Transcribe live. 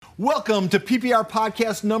Welcome to PPR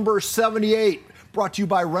Podcast number 78, brought to you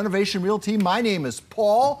by Renovation Realty. My name is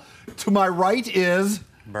Paul. To my right is...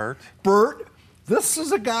 Bert. This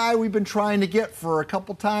is a guy we've been trying to get for a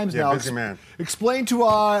couple times now. Busy man. Explain to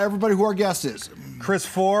everybody who our guest is. Chris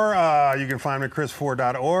Four. You can find him at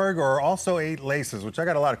chris4.org, or also 8 Laces, which I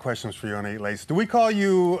got a lot of questions for you on 8 Laces. Do we call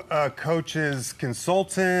you a coach's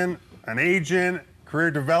consultant, an agent,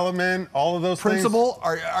 career development, all of those principal?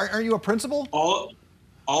 things? Are you a principal?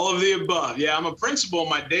 All of the above. Yeah, I'm a principal in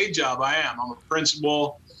my day job. I am. I'm a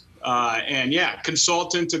principal and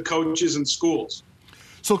consultant to coaches and schools.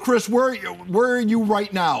 So, Chris, where are you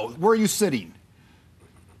right now? Where are you sitting?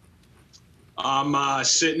 I'm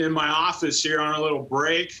sitting in my office here on a little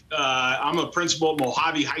break. I'm a principal at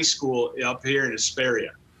Mojave High School up here in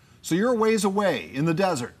Hesperia. So you're a ways away in the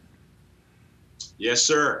desert. Yes,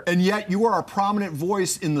 sir. And yet you are a prominent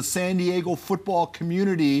voice in the San Diego football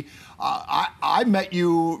community. I met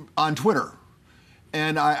you on Twitter,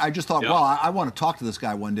 and I just thought, well, I want to talk to this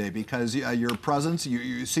guy one day because your presence,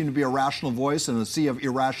 you seem to be a rational voice in a sea of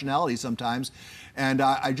irrationality sometimes. And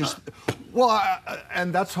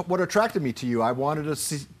and that's what attracted me to you. I wanted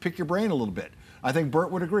to pick your brain a little bit. I think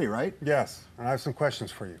Bert would agree, right? Yes, and I have some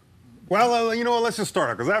questions for you. Well, you know what, let's just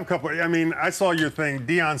start, because I have a couple. I mean, I saw your thing,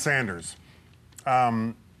 Deion Sanders.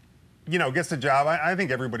 Gets the job. I think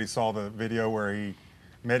everybody saw the video where he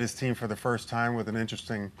met his team for the first time with an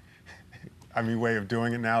interesting, way of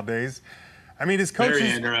doing it nowadays. I mean, his coaches.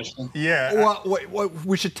 Very interesting. Yeah. Well,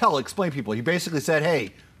 we should explain people. He basically said,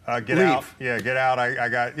 "Hey, get leave. out. Yeah, get out.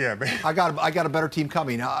 I got a better team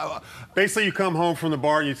coming." Basically, you come home from the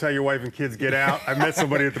bar and you tell your wife and kids, "Get out. I met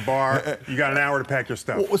somebody at the bar. You got an hour to pack your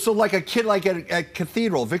stuff." So, like a kid like at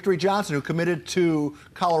Cathedral, Victory Johnson, who committed to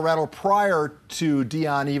Colorado prior to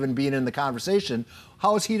Deion even being in the conversation,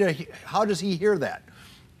 how does he hear that?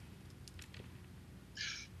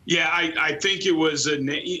 Yeah, I think it was I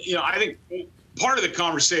think part of the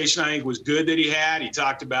conversation was good that he had. He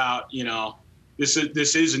talked about this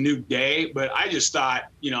is a new day, but I just thought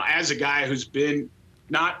as a guy who's been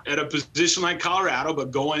not at a position like Colorado, but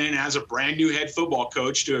going in as a brand new head football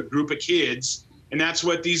coach to a group of kids, and that's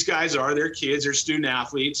what these guys are. They're kids, they're student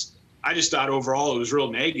athletes. I just thought overall it was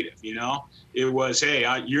real negative. It was,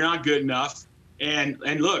 hey, you're not good enough. And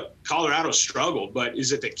look, Colorado struggled, but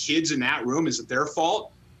is it the kids in that room? Is it their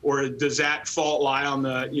fault? Or does that fault lie on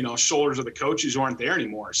the shoulders of the coaches who aren't there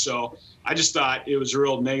anymore? So I just thought it was a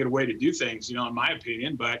real negative way to do things, in my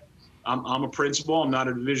opinion. But I'm a principal. I'm not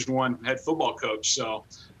a Division I head football coach. So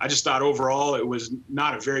I just thought overall it was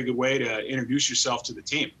not a very good way to introduce yourself to the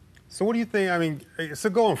team. So what do you think? So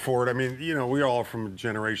going forward, we're all from a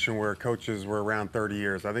generation where coaches were around 30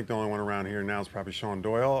 years. I think the only one around here now is probably Sean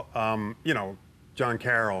Doyle. John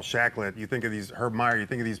Carroll, Shacklet. You think of these, Herb Meyer. You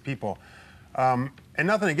think of these people. And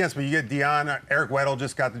nothing against, but you get Deion. Eric Weddle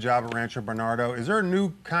just got the job at Rancho Bernardo. Is there a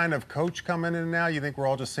new kind of coach coming in now? You think we're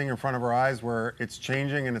all just seeing in front of our eyes where it's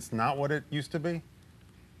changing and it's not what it used to be?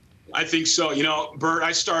 I think so. Bert,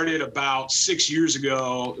 I started about 6 years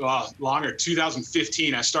ago, longer,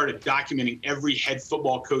 2015. I started documenting every head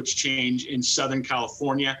football coach change in Southern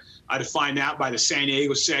California. I defined that by the San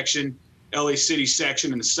Diego section, LA City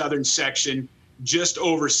section, and the Southern section. Just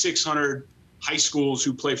over 600 high schools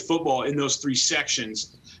who play football in those 3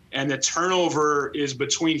 sections. And the turnover is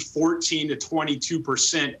between 14 to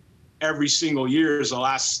 22% every single year the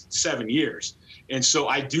last 7 years. And so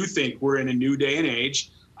I do think we're in a new day and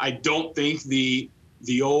age. I don't think the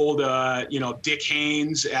old, Dick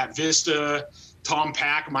Haynes at Vista, Tom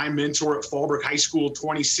Pack, my mentor at Fallbrook High School,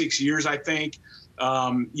 26 years, I think.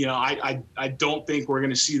 I don't think we're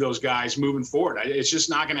going to see those guys moving forward. It's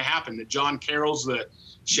just not going to happen. The John Carrolls, the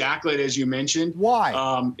Shacklet, as you mentioned. Why?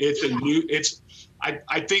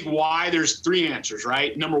 I think why there's 3 answers,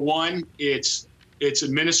 right? Number one, it's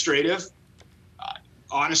administrative.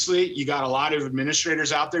 Honestly, you got a lot of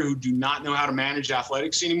administrators out there who do not know how to manage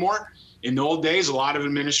athletics anymore. In the old days, a lot of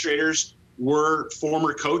administrators were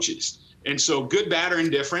former coaches. And so good, bad, or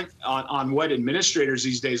indifferent on what administrators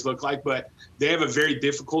these days look like, but they have a very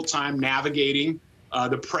difficult time navigating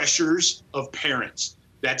the pressures of parents.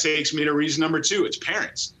 That takes me to reason number 2. It's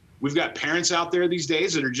parents. We've got parents out there these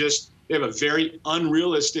days that they have a very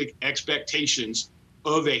unrealistic expectations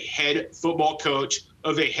of a head football coach,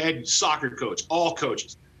 of a head soccer coach, all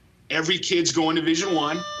coaches. Every kid's going to Division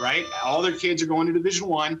I, right? All their kids are going to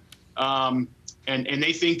Division I. And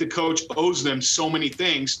they think the coach owes them so many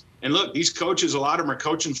things. And look, these coaches, a lot of them are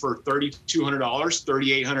coaching for $3,200,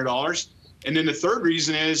 $3,800. And then the third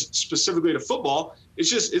reason is specifically to football,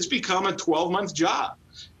 it's become a 12-month job.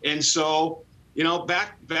 And so,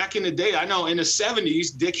 back in the day, I know in the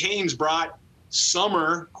 70s, Dick Haynes brought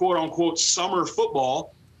summer, quote unquote, summer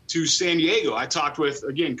football to San Diego. I talked with,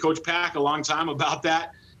 again, Coach Pack a long time about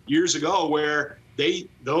that years ago, where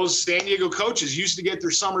those San Diego coaches used to get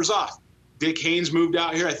their summers off. Dick Haynes moved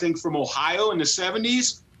out here, I think, from Ohio in the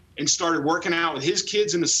 70s and started working out with his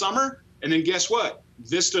kids in the summer. And then guess what?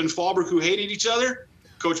 Vista and Fallbrook, who hated each other,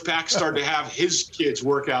 Coach Pack started to have his kids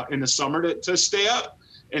work out in the summer to stay up.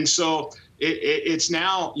 And so it's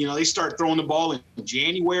now, they start throwing the ball in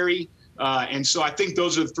January. And so I think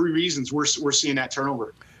those are the three reasons we're seeing that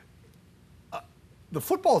turnover. The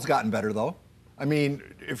football's gotten better, though. I mean,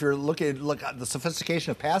 if you're look at the sophistication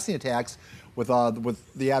of passing attacks with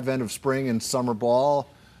the advent of spring and summer ball,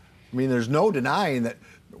 I mean, there's no denying that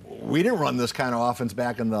we didn't run this kind of offense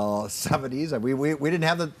back in the 70s. We didn't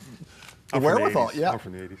have the wherewithal. Yeah, I'm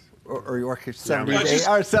from the 80s. Or 70s,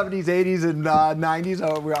 70s, 80s, and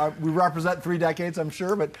 90s. We represent 3 decades, I'm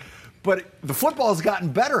sure. But the football's gotten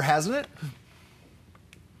better, hasn't it?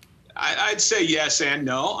 I'd say yes and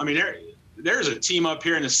no. I mean, there's a team up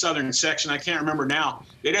here in the southern section. I can't remember now.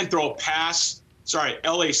 They didn't throw a pass. Sorry,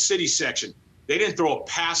 LA City section. They didn't throw a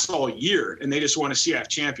pass all year, and they just won a CIF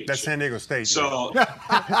championship. That's San Diego State. So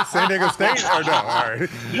San Diego State? Or no? All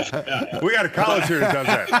right. We got a college here that does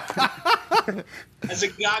that. Has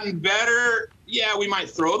it gotten better? Yeah, we might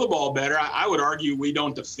throw the ball better. I would argue we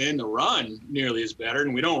don't defend the run nearly as better,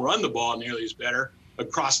 and we don't run the ball nearly as better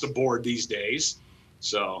across the board these days.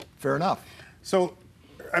 So fair enough. So,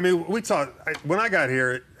 I mean, when I got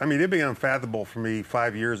here, I mean, it'd be unfathomable for me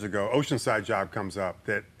 5 years ago. Oceanside job comes up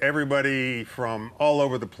that everybody from all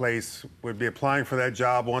over the place would be applying for that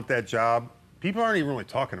job, want that job. People aren't even really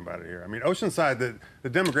talking about it here. I mean, Oceanside, the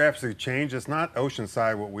demographics have changed. It's not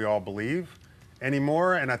Oceanside what we all believe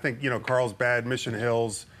anymore. And I think, Carlsbad, Mission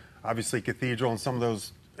Hills, obviously Cathedral, and some of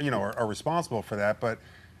those, are responsible for that. But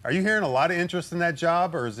are you hearing a lot of interest in that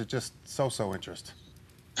job, or is it just so-so interest?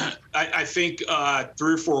 I think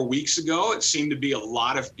 3 or 4 weeks ago, it seemed to be a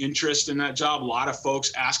lot of interest in that job, a lot of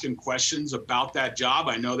folks asking questions about that job.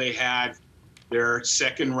 I know they had their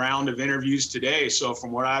second round of interviews today. So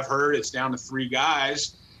from what I've heard, it's down to 3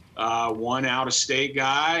 guys, 1 out-of-state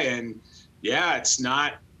guy. And, yeah, it's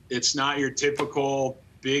not your typical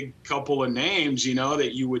big couple of names,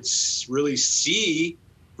 that you would really see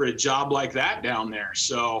for a job like that down there.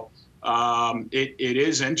 So it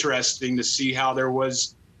is interesting to see how there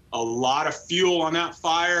was a lot of fuel on that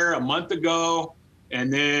fire a month ago,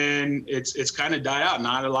 and then it's kind of died out.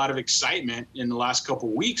 Not a lot of excitement in the last couple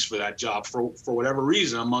of weeks for that job for whatever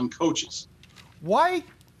reason among coaches. Why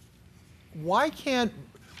can't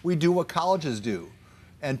we do what colleges do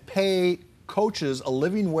and pay coaches a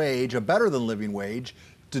living wage, a better than living wage,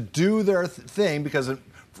 to do their thing? Because,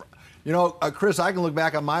 Chris, I can look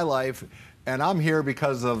back on my life, and I'm here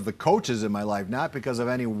because of the coaches in my life, not because of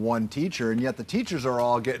any one teacher. And yet the teachers are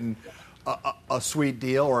all getting a sweet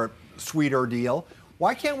deal or a sweeter deal.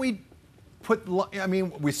 Why can't we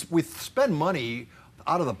we spend money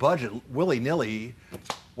out of the budget willy-nilly.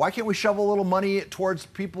 Why can't we shove a little money towards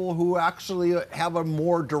people who actually have a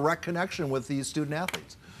more direct connection with these student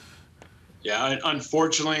athletes? Yeah,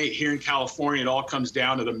 unfortunately, here in California, it all comes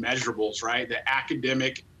down to the measurables, right? The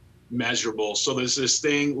academic measurables. So there's this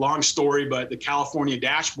thing, long story, but the California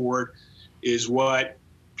dashboard is what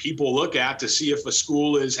people look at to see if a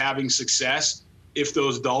school is having success, if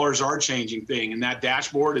those dollars are changing thing. And that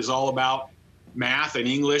dashboard is all about math and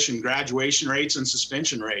English and graduation rates and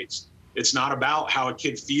suspension rates. It's not about how a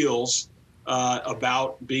kid feels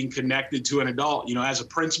about being connected to an adult. You know, as a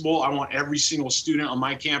principal, I want every single student on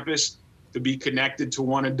my campus to be connected to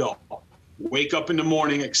one adult. Wake up in the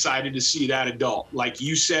morning excited to see that adult. Like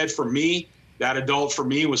you said, for me, that adult for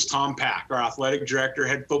me was Tom Pack, our athletic director,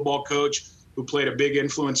 head football coach, who played a big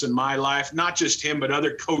influence in my life. Not just him, but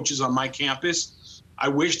other coaches on my campus. I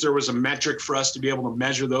wish there was a metric for us to be able to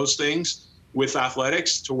measure those things with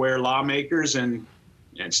athletics, to where lawmakers and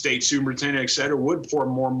state superintendent, et cetera, would pour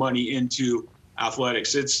more money into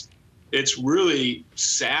athletics. It's really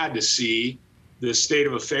sad to see the state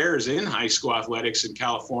of affairs in high school athletics in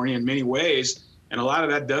California in many ways. And a lot of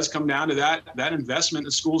that does come down to that investment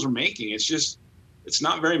that schools are making. It's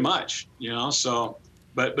not very much, you know, so,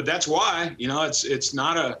 but that's why, you know, it's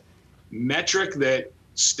not a metric that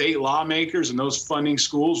state lawmakers and those funding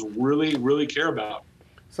schools really, really care about.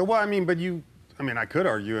 So, well, I mean, I could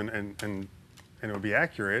argue and it would be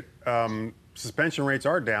accurate. Suspension rates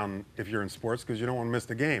are down if you're in sports because you don't want to miss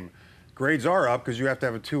the game. grades are up because you have to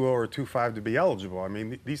have a 2.0 or 2.5 to be eligible. I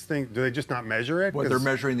mean, these things, do they just not measure it? Well, they're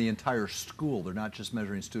measuring the entire school. They're not just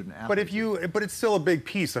measuring student athletes. But it's still a big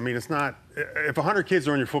piece. I mean, it's not, if 100 kids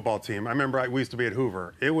are on your football team, I remember we used to be at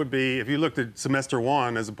Hoover. It would be, if you looked at semester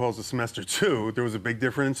 1 as opposed to semester 2, there was a big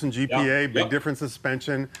difference in GPA, big difference in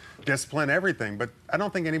suspension, discipline, everything. But I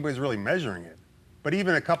don't think anybody's really measuring it. But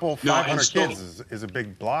even a couple 500 kids is a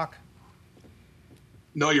big block.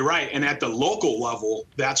 No, you're right. And at the local level,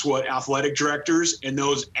 that's what athletic directors and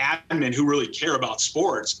those admin who really care about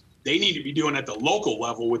sports, they need to be doing at the local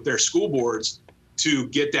level with their school boards to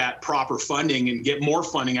get that proper funding and get more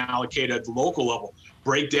funding allocated at the local level.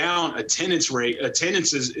 Break down attendance rate.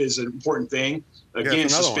 Attendance is an important thing. Again,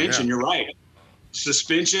 suspension, you're right.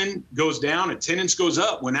 Suspension goes down, attendance goes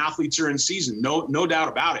up when athletes are in season. No doubt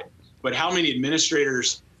about it. But how many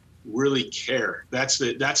administrators really care? That's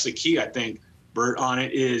the key, I think, Bert, on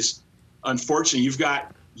it is, unfortunately, you've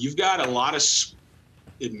got a lot of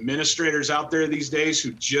administrators out there these days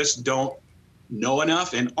who just don't know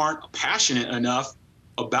enough and aren't passionate enough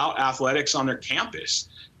about athletics on their campus.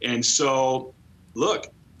 And so, look,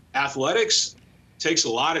 athletics takes a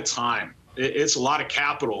lot of time. It's a lot of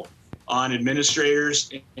capital on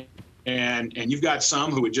administrators, and you've got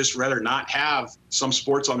some who would just rather not have some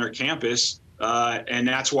sports on their campus. And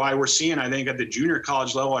that's why we're seeing, I think, at the junior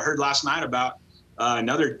college level, I heard last night about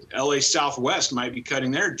another LA Southwest might be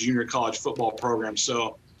cutting their junior college football program.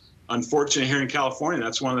 So unfortunately here in California,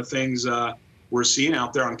 that's one of the things we're seeing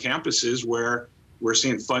out there on campuses where we're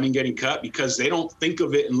seeing funding getting cut because they don't think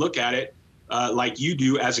of it and look at it like you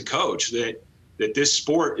do as a coach, that this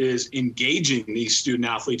sport is engaging these student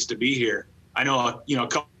athletes to be here. I know, a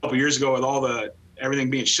couple years ago with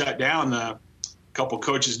everything being shut down, a couple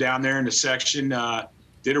coaches down there in the section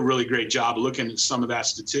did a really great job looking at some of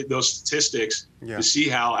those statistics to see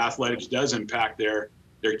how athletics does impact their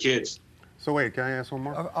kids. So wait, can I ask one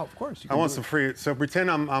more? Of course. I want some free. So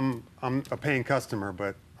pretend I'm a paying customer,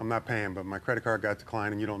 but I'm not paying. But my credit card got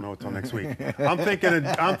declined, and you don't know until next week. I'm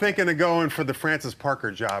thinking of going for the Francis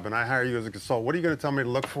Parker job, and I hire you as a consultant. What are you going to tell me to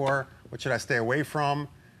look for? What should I stay away from?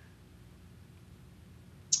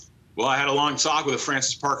 Well, I had a long talk with a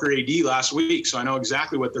Francis Parker AD last week, so I know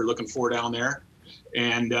exactly what they're looking for down there.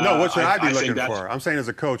 And no, what should I be looking for? I'm saying as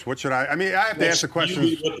a coach, what should I mean, I have to ask the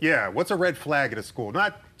question. Yeah, what's a red flag at a school?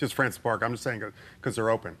 Not just Francis Parker. I'm just saying because they're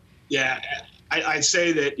open. Yeah, I'd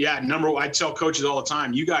say that, I tell coaches all the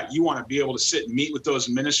time, you want to be able to sit and meet with those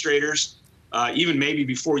administrators, even maybe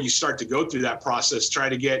before you start to go through that process, try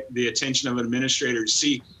to get the attention of an administrator to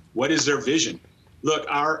see what is their vision. Look,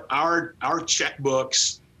 our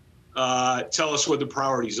checkbooks tell us what the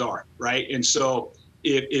priorities are, right? And so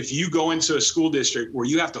if you go into a school district where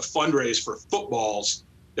you have to fundraise for footballs,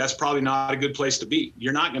 that's probably not a good place to be.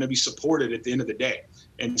 You're not going to be supported at the end of the day.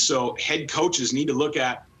 And so head coaches need to look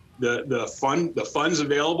at the funds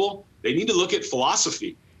available. They need to look at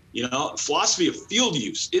philosophy, philosophy of field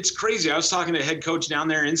use. It's crazy. I was talking to a head coach down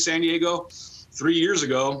there in San Diego 3 years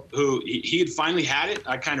ago who he had finally had it.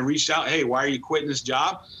 I kind of reached out, hey, why are you quitting this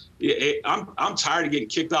job? I'm tired of getting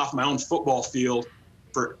kicked off my own football field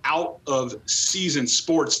for out of season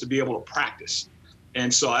sports to be able to practice.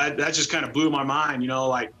 And so that just kind of blew my mind,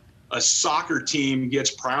 like a soccer team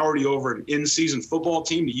gets priority over an in-season football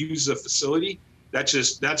team to use the facility. That's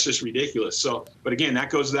just ridiculous. So, but again, that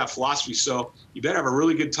goes to that philosophy. So you better have a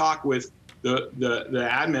really good talk with the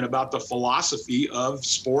admin about the philosophy of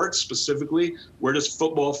sports, specifically, where does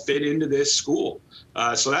football fit into this school?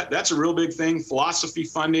 So that's a real big thing. Philosophy,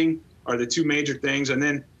 funding are the two major things. And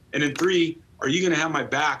then 3, are you going to have my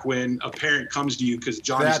back when a parent comes to you because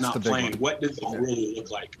Johnny's not playing? What does it really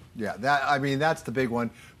look like? Yeah, that's the big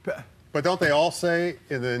one. But don't they all say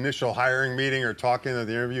in the initial hiring meeting or talking at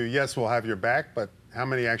the interview, yes, we'll have your back, but how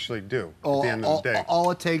many actually do at the end of the day?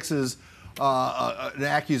 All it takes is an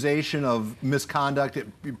accusation of misconduct.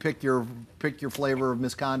 You pick your flavor of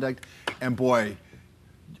misconduct, and boy,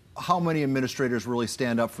 how many administrators really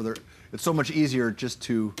stand up for it's so much easier just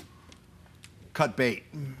to cut bait.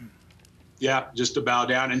 Yeah, just to bow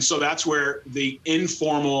down. And so that's where the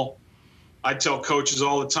informal, I tell coaches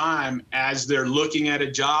all the time, as they're looking at a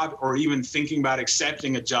job or even thinking about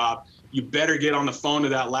accepting a job, you better get on the phone to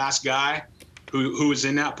that last guy who was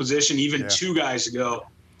in that position even 2 guys ago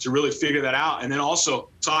to really figure that out. And then also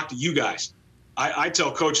talk to you guys. I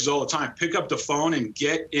tell coaches all the time, pick up the phone and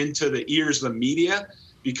get into the ears of the media,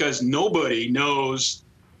 because nobody knows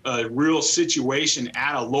a real situation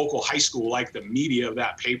at a local high school like the media of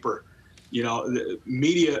that paper. The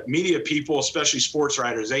media people, especially sports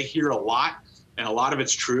writers, they hear a lot, and a lot of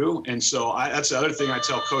it's true. And so that's the other thing I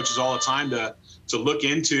tell coaches all the time, to look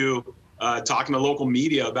into talking to local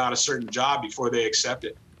media about a certain job before they accept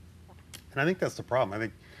it. And I think that's the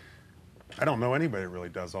problem. I don't know anybody that really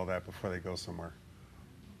does all that before they go somewhere.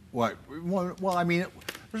 What? Well, I mean,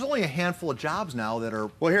 there's only a handful of jobs now that are.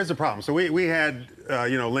 Well, here's the problem. So we had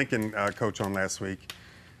Lincoln coach on last week.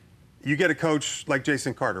 You get a coach like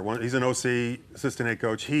Jason Carter. He's an OC, assistant head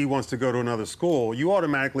coach. He wants to go to another school. You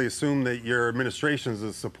automatically assume that your administration is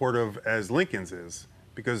as supportive as Lincoln's is,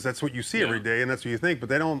 because that's what you see every day and that's what you think.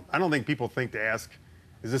 But I don't think people think to ask,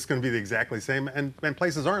 is this going to be the exactly same? And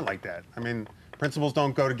places aren't like that. I mean, principals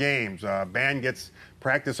don't go to games. Band gets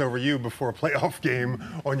practice over you before a playoff game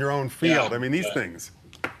on your own field. I mean, these things.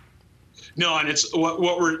 No, and it's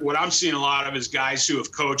what I'm seeing a lot of is guys who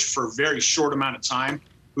have coached for a very short amount of time,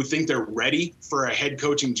 who think they're ready for a head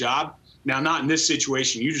coaching job. Now, not in this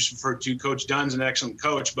situation. You just referred to Coach Dunn's an excellent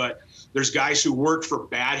coach, but there's guys who work for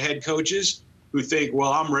bad head coaches who think,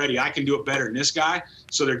 well, I'm ready. I can do it better than this guy.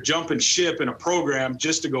 So they're jumping ship in a program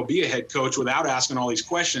just to go be a head coach without asking all these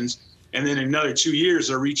questions. And then in another 2 years,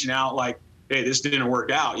 they're reaching out like, hey, this didn't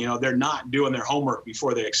work out. They're not doing their homework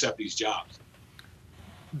before they accept these jobs.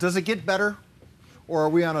 Does it get better, or are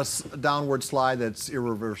we on a downward slide that's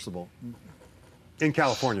irreversible? In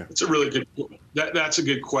California? It's a really good. That's a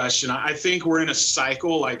good question. I think we're in a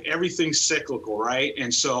cycle. Like, everything's cyclical, right?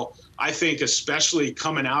 And so I think, especially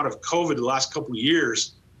coming out of COVID the last couple of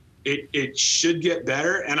years, it should get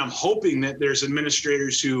better. And I'm hoping that there's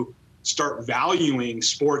administrators who start valuing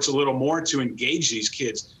sports a little more to engage these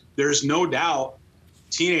kids. There's no doubt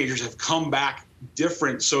teenagers have come back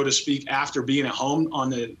different, so to speak, after being at home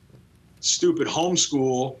on the stupid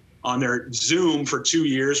homeschool on their Zoom for 2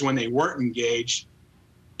 years when they weren't engaged.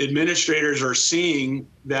 Administrators are seeing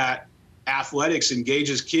that athletics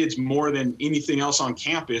engages kids more than anything else on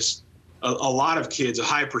campus. A lot of kids, a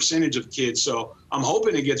high percentage of kids. So I'm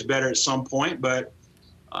hoping it gets better at some point. But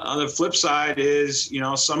on the flip side is,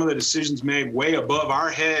 some of the decisions made way above our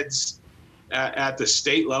heads at the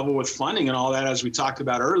state level with funding and all that, as we talked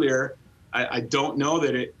about earlier. I don't know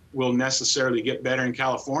that it will necessarily get better in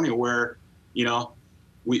California, where,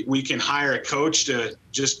 we can hire a coach to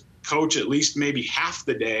just coach at least maybe half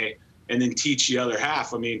the day and then teach the other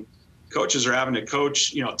half. I mean, coaches are having to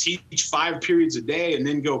coach, teach 5 periods a day and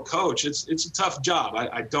then go coach. It's a tough job.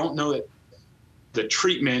 I don't know that the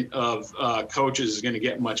treatment of coaches is going to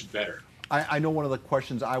get much better. I know one of the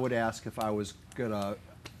questions I would ask if I was going to,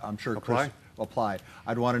 I'm sure Chris apply.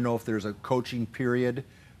 I'd want to know if there's a coaching period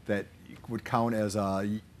that would count as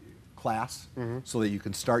a class, so that you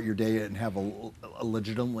can start your day and have a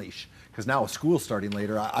legitimate leash. Because now school's starting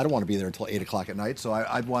later, I don't want to be there until 8 o'clock at night, so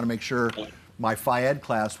I'd want to make sure my Phi Ed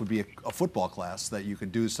class would be a football class that you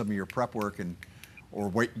could do some of your prep work or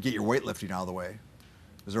get your weightlifting out of the way.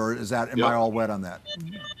 Am I all wet on that?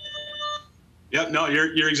 Yep, no,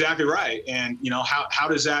 you're exactly right. And how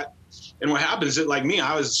does that? And what happens is, like me,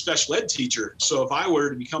 I was a special ed teacher. So if I were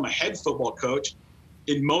to become a head football coach,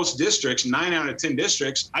 in most districts, 9 out of 10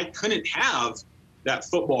 districts, I couldn't have that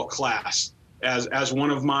football class as one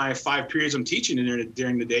of my 5 periods I'm teaching in there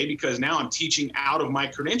during the day, because now I'm teaching out of my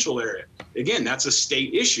credential area. Again, that's a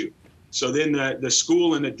state issue. So then the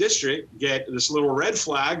school and the district get this little red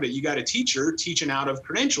flag that you got a teacher teaching out of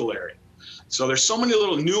credential area. So there's so many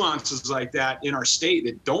little nuances like that in our state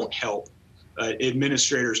that don't help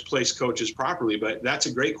administrators place coaches properly. But that's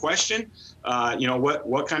a great question.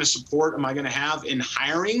 What kind of support am I going to have in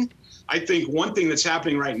hiring? I think one thing that's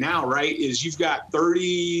happening right now, right, is you've got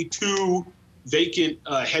 32 vacant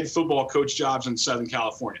head football coach jobs in Southern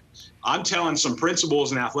California. I'm telling some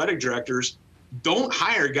principals and athletic directors, don't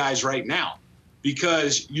hire guys right now,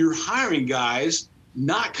 because you're hiring guys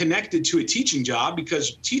not connected to a teaching job,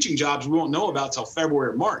 because teaching jobs we won't know about till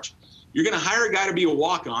February or March. You're going to hire a guy to be a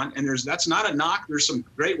walk-on, and that's not a knock. There's some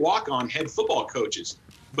great walk-on head football coaches,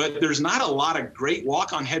 but there's not a lot of great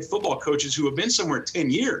walk-on head football coaches who have been somewhere 10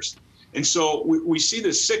 years. And so we see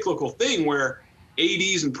this cyclical thing where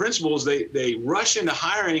ADs and principals, they rush into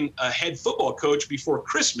hiring a head football coach before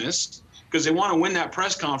Christmas because they want to win that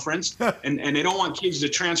press conference and they don't want kids to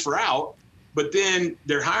transfer out. But then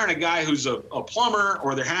they're hiring a guy who's a plumber,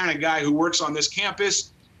 or they're hiring a guy who works on this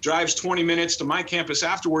campus, drives 20 minutes to my campus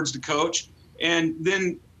afterwards to coach, and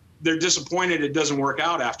then they're disappointed it doesn't work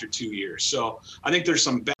out after 2 years. So I think there's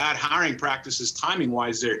some bad hiring practices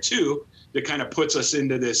timing-wise there too that kind of puts us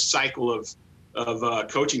into this cycle of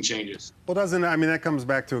coaching changes. Well, that comes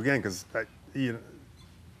back to, again, because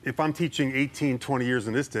if I'm teaching 18, 20 years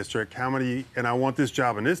in this district, and I want this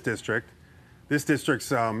job in this district's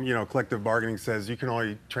collective bargaining says you can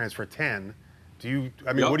only transfer 10.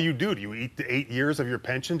 What do you do? Do you eat the 8 years of your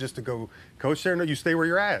pension just to go coach there? No, you stay where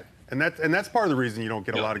you're at. And that's part of the reason you don't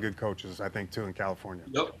get a lot of good coaches, I think, too, in California.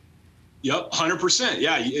 Yep, 100%.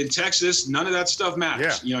 Yeah, in Texas, none of that stuff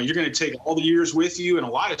matters. Yeah. You're going to take all the years with you. In a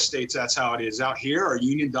lot of states, that's how it is. Out here, our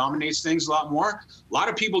union dominates things a lot more. A lot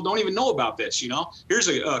of people don't even know about this, Here's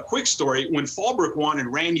a quick story. When Fallbrook wanted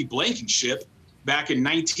Randy Blankenship back in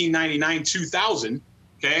 1999, 2000,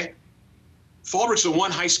 okay, Fallbrook's a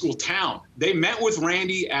one high school town. They met with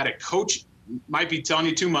Randy at a coach, might be telling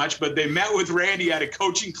you too much, but they met with Randy at a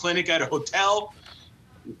coaching clinic at a hotel.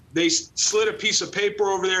 They slid a piece of paper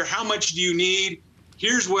over there. How much do you need?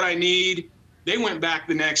 Here's what I need. They went back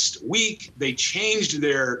the next week. They changed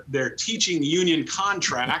their teaching union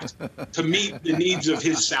contract to meet the needs of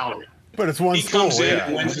his salary. But it's one school. Comes in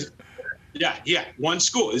and wins, one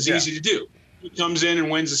school. It's easy to do. He comes in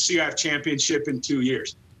and wins the CIF championship in 2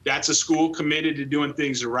 years. That's a school committed to doing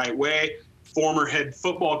things the right way. Former head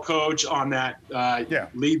football coach on that,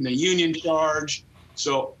 leading the union charge.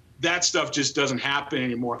 So that stuff just doesn't happen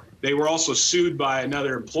anymore. They were also sued by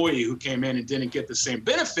another employee who came in and didn't get the same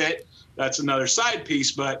benefit. That's another side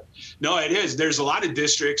piece, but no, it is. There's a lot of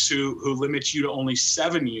districts who limit you to only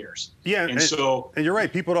 7 years. Yeah, and you're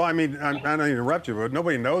right. People don't. I mean, I don't interrupt you, but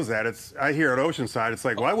nobody knows that. I hear at Oceanside, it's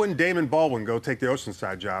like, why wouldn't Damon Baldwin go take the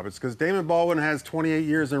Oceanside job? It's because Damon Baldwin has 28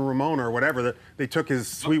 years in Ramona or whatever. They took his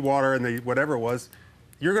Sweetwater and whatever it was.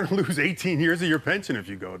 You're going to lose 18 years of your pension if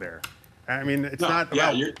you go there. I mean, it's not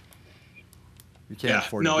about. You can't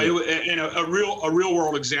afford to do it. And a real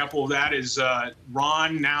world example of that is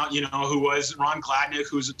Ron now, who was Ron Kladnick,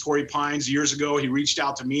 who was at Torrey Pines years ago. He reached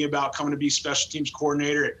out to me about coming to be special teams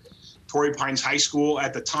coordinator at Torrey Pines High School.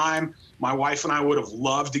 At the time, my wife and I would have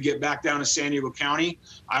loved to get back down to San Diego County.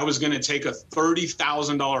 I was going to take a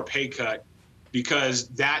 $30,000 pay cut because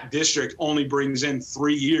that district only brings in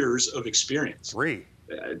 3 years of experience. That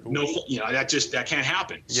can't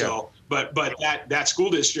happen. Yeah. So, but that school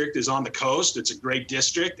district is on the coast. It's a great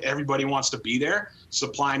district. Everybody wants to be there.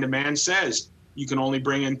 Supply and demand says you can only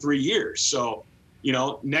bring in 3 years. So,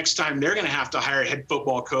 next time they're going to have to hire a head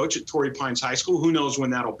football coach at Torrey Pines High School. Who knows when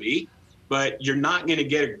that'll be? But you're not going to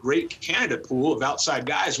get a great candidate pool of outside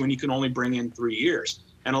guys when you can only bring in 3 years.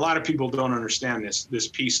 And a lot of people don't understand this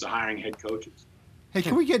piece to hiring head coaches. Hey,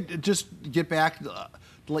 can we get back to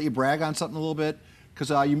let you brag on something a little bit? Because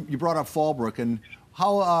you brought up Fallbrook and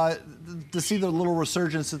how to see the little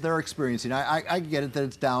resurgence that they're experiencing. I get it that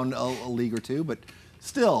it's down a league or two, but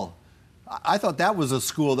still, I thought that was a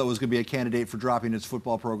school that was going to be a candidate for dropping its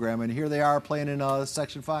football program, and here they are playing in a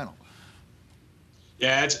section final.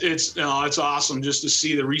 Yeah, it's awesome just to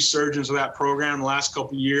see the resurgence of that program the last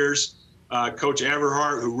couple of years. Coach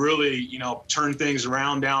Everhart, who really, turned things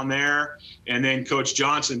around down there, and then Coach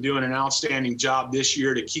Johnson doing an outstanding job this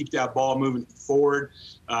year to keep that ball moving forward.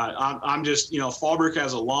 I'm just, Fallbrook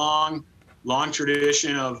has a long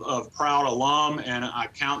tradition of proud alum, and I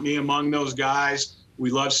count me among those guys. We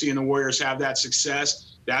love seeing the Warriors have that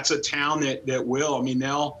success. That's a town that will. I mean,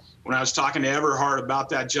 when I was talking to Everhart about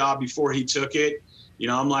that job before he took it,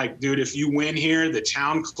 I'm like, dude, if you win here, the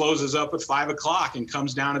town closes up at 5 o'clock and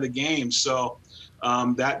comes down to the game. So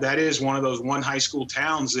that is one of those one high school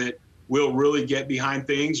towns that will really get behind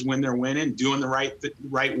things when they're winning, doing the right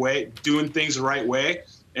way, doing things the right way.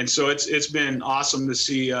 And so it's been awesome to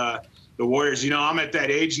see the Warriors. I'm at that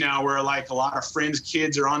age now where like a lot of friends'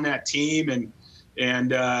 kids are on that team, and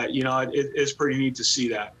it's pretty neat to see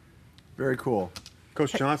that. Very cool.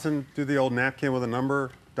 Coach Johnson, do the old napkin with a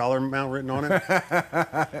dollar amount written on it?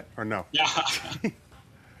 Or no? Yeah.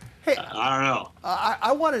 Hey, I don't know.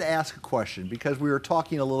 I wanted to ask a question because we were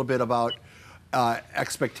talking a little bit about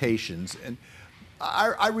expectations. And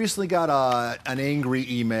I recently got an angry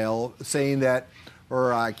email saying that,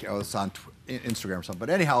 or it was on Instagram or something. But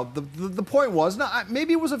anyhow, the point was,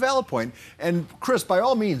 maybe it was a valid point. And Chris, by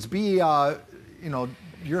all means,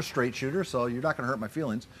 you're a straight shooter, so you're not going to hurt my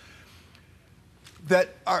feelings. That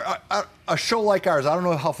a show like ours, I don't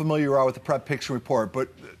know how familiar you are with the Prep Picks and Report, but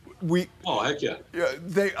Oh, heck yeah.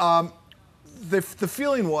 The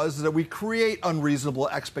feeling was that we create unreasonable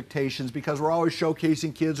expectations because we're always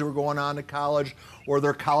showcasing kids who are going on to college or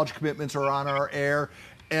their college commitments are on our air.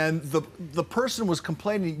 And the person was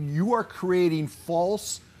complaining, you are creating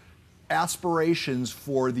false aspirations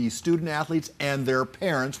for the student athletes and their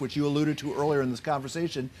parents, which you alluded to earlier in this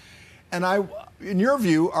conversation. And in your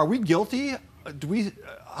view, are we guilty?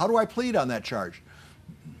 How do I plead on that charge?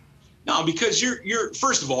 No, because you're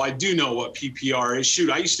first of all, I do know what PPR is.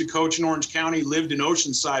 Shoot, I used to coach in Orange County, lived in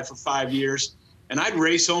Oceanside for 5 years, and I'd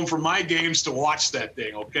race home from my games to watch that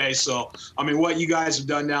thing. Okay, so I mean, what you guys have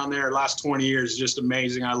done down there the last 20 years is just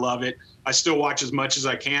amazing. I love it. I still watch as much as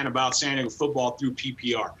I can about San Diego football through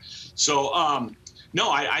PPR. So, No,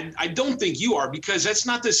 I don't think you are, because that's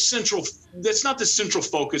not the central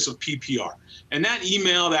focus of PPR. And that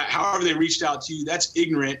email, that however they reached out to you, that's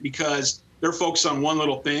ignorant, because they're focused on one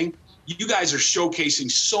little thing. You guys are showcasing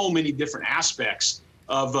so many different aspects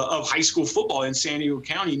of high school football in San Diego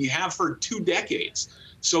County, and you have for 2 decades.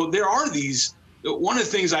 So there are these. One of the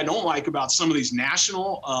things I don't like about some of these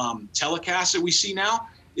national telecasts that we see now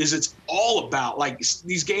is it's all about, like,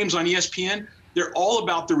 these games on ESPN, they're all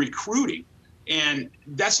about the recruiting. And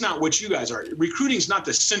that's not what you guys are. Recruiting is not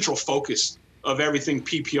the central focus of everything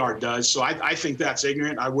PPR does. So I think that's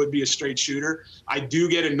ignorant. I would be a straight shooter. I do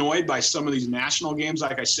get annoyed by some of these national games,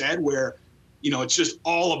 like I said, where, it's just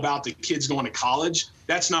all about the kids going to college.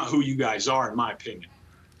 That's not who you guys are, in my opinion.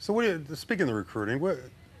 So speaking of recruiting, what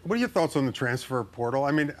are your thoughts on the transfer portal?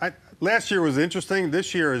 I mean, last year was interesting.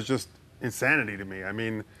 This year is just insanity to me. I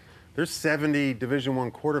mean, there's 70 Division I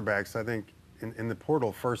quarterbacks, I think, in the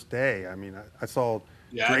portal first day. I mean, I saw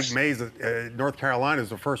Drake Mays, North Carolina,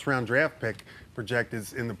 is a first-round draft pick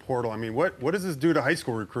projected in the portal. I mean, what does this do to high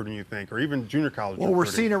school recruiting, you think, or even junior college recruiting? We're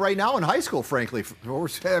seeing it right now in high school, frankly.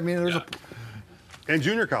 And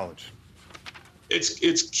junior college.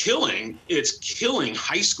 It's killing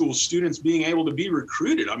high school students being able to be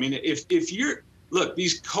recruited. I mean, if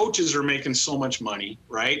these coaches are making so much money,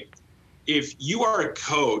 right? If you are a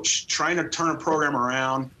coach trying to turn a program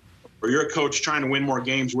around, or you're a coach trying to win more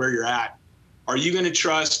games where you're at, are you going to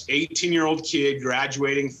trust 18-year-old kid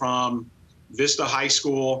graduating from Vista High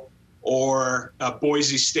School or a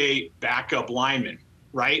Boise State backup lineman,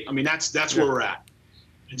 right? I mean, that's where we're at.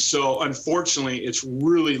 And so, unfortunately, it's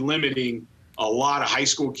really limiting a lot of high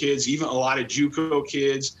school kids, even a lot of JUCO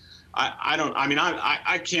kids. I've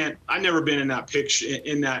never been in that picture,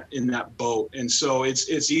 in that boat. And so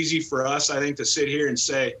it's easy for us, I think, to sit here and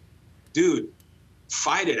say, dude,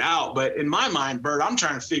 fight it out. But in my mind, Bert, I'm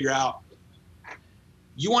trying to figure out,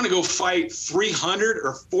 you want to go fight 300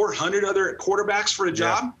 or 400 other quarterbacks for a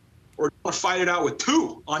job, or do you want to fight it out with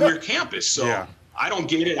 2 on your campus? So I don't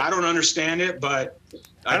get it. I don't understand it, but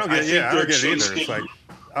I don't get it either. It's like,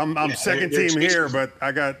 I'm second team here, but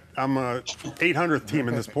I'm a 800th team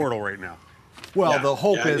in this portal right now. Well, the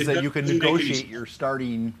hope is that you can negotiate your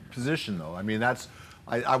starting position, though. I mean,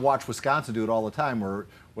 I watch Wisconsin do it all the time, where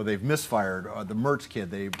they've misfired the Mertz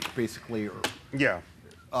kid. They basically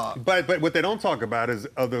but what they don't talk about is,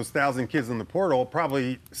 of those 1,000 kids in the portal,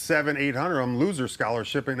 probably 700-800 of them lose their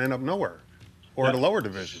scholarship and end up nowhere, or at a lower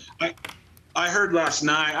division. I heard last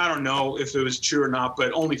night, I don't know if it was true or not,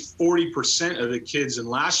 but only 40% of the kids in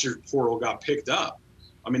last year's portal got picked up.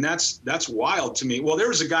 I mean, that's wild to me. Well, there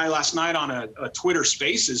was a guy last night on a Twitter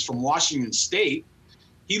Spaces from Washington State.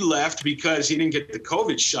 He left because he didn't get the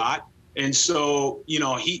COVID shot, and so he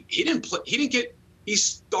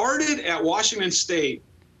started at Washington State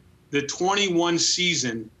the 21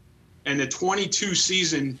 season, and the 22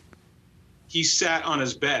 season he sat on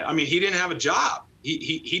his bed. I mean, he didn't have a job.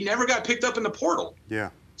 He never got picked up in the portal.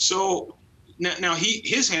 Yeah. So now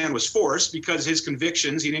his hand was forced because his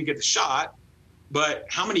convictions, he didn't get the shot. But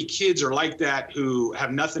how many kids are like that who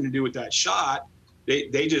have nothing to do with that shot?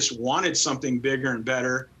 They just wanted something bigger and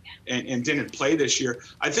better and didn't play this year.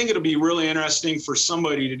 I think it'll be really interesting for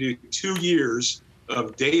somebody to do 2 years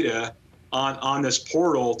of data on this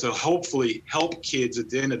portal to hopefully help kids at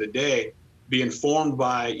the end of the day be informed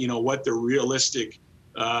by, what the realistic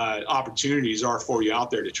opportunities are for you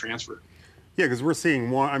out there to transfer. Yeah, because we're seeing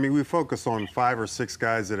we focus on 5 or 6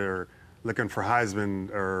 guys that are looking for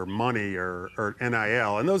Heisman or money or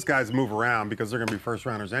NIL, and those guys move around because they're going to be first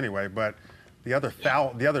rounders anyway. But the other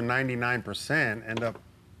 99% end up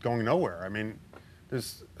going nowhere. I mean,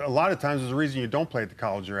 there's a lot of times there's a reason you don't play at the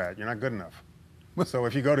college you're at. You're not good enough. So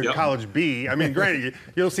if you go to college B, I mean, granted,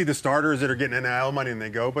 you'll see the starters that are getting NIL money and they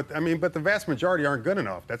go, but the vast majority aren't good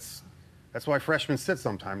enough. That's why freshmen sit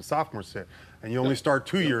sometimes, sophomores sit, and you only start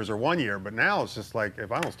 2 years or 1 year. But now it's just like,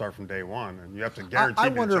 if I don't start from day one, and you have to guarantee. I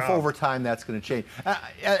wonder if over time that's going to change.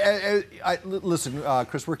 Listen,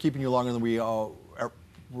 Chris, we're keeping you longer than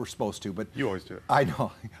we're supposed to, but you always do. I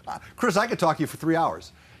know, Chris. I could talk to you for 3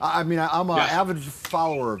 hours. I mean, I'm an avid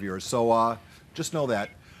follower of yours, so just know that.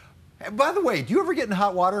 And by the way, do you ever get in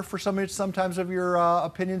hot water for sometimes of your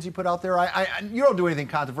opinions you put out there? You don't do anything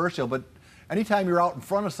controversial, but anytime you're out in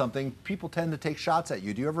front of something, people tend to take shots at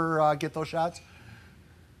you. Do you ever get those shots?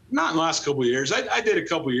 Not in the last couple of years. I did a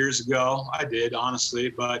couple of years ago. I did, honestly,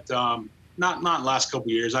 but not in the last couple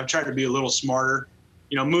of years. I've tried to be a little smarter.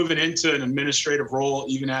 Moving into an administrative role,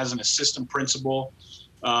 even as an assistant principal,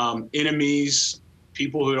 enemies,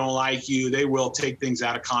 people who don't like you, they will take things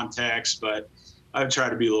out of context, but I've tried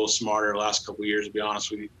to be a little smarter the last couple of years, to be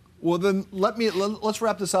honest with you. Well, then let's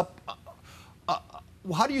wrap this up.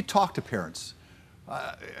 how do you talk to parents?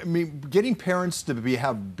 I mean, getting parents to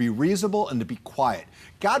be reasonable and to be quiet.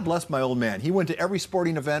 God bless my old man. He went to every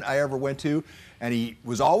sporting event I ever went to, and he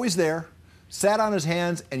was always there, sat on his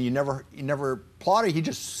hands, and you never applauded. He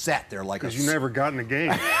just sat there like because you never got in a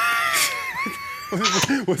game.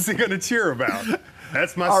 What's he going to cheer about?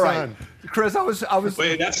 That's my All son. Right. Chris, I was.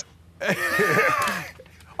 Wait, that's.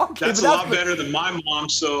 Okay, that's a lot better than my mom.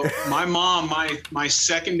 So my mom, my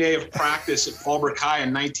second day of practice at Fallbrook High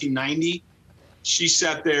in 1990, she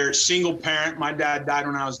sat there, single parent. My dad died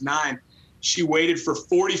when I was 9. She waited for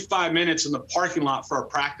 45 minutes in the parking lot for our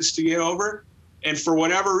practice to get over. And for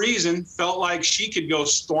whatever reason, felt like she could go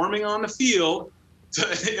storming on the field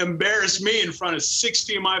to embarrass me in front of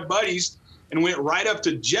 60 of my buddies, and went right up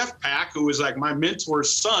to Jeff Pack, who was like my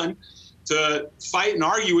mentor's son, to fight and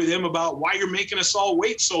argue with him about why you're making us all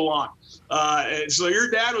wait so long. So your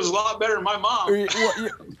dad was a lot better than my mom.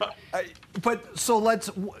 But so let's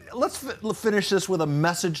finish this with a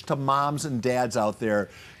message to moms and dads out there.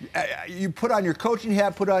 You put on your coaching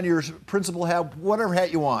hat, put on your principal hat, whatever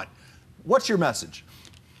hat you want. What's your message?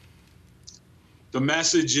 The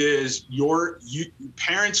message is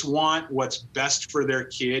parents want what's best for their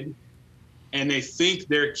kid, and they think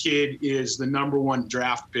their kid is the #1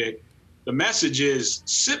 draft pick. The message is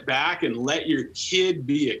sit back and let your kid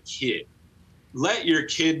be a kid. Let your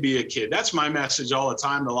kid be a kid. That's my message all the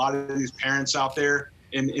time to a lot of these parents out there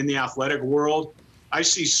in the athletic world. I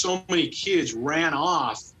see so many kids ran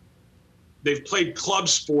off. They've played club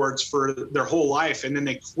sports for their whole life, and then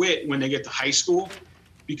they quit when they get to high school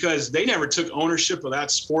because they never took ownership of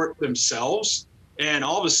that sport themselves. And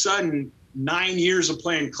all of a sudden, 9 years of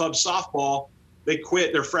playing club softball, they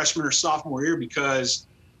quit their freshman or sophomore year because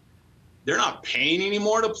they're not paying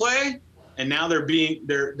anymore to play, and now they're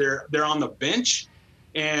on the bench,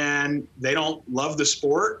 and they don't love the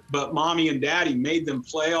sport. But mommy and daddy made them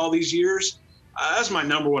play all these years. That's my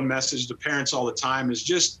 #1 message to parents all the time: is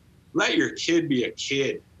just let your kid be a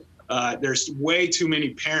kid. There's way too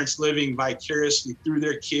many parents living vicariously through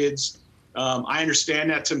their kids. I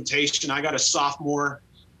understand that temptation. I got a sophomore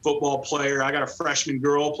football player. I got a freshman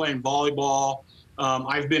girl playing volleyball.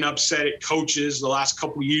 I've been upset at coaches the last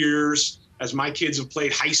couple years as my kids have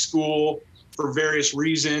played high school for various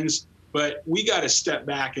reasons. But we got to step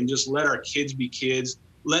back and just let our kids be kids.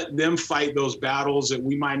 Let them fight those battles that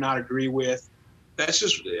we might not agree with. That's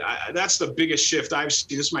the biggest shift I've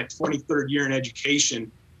seen. This is my 23rd year in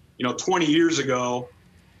education. 20 years ago,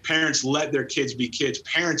 parents let their kids be kids.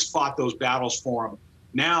 Parents fought those battles for them.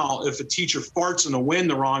 Now, if a teacher farts in the wind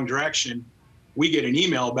the wrong direction, we get an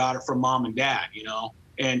email about it from mom and dad,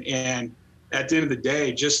 and at the end of the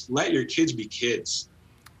day, just let your kids be kids.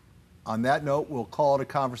 On that note, we'll call it a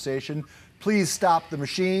conversation. Please stop the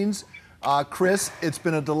machines. Chris, it's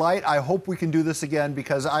been a delight. I hope we can do this again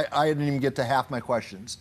because I didn't even get to half my questions.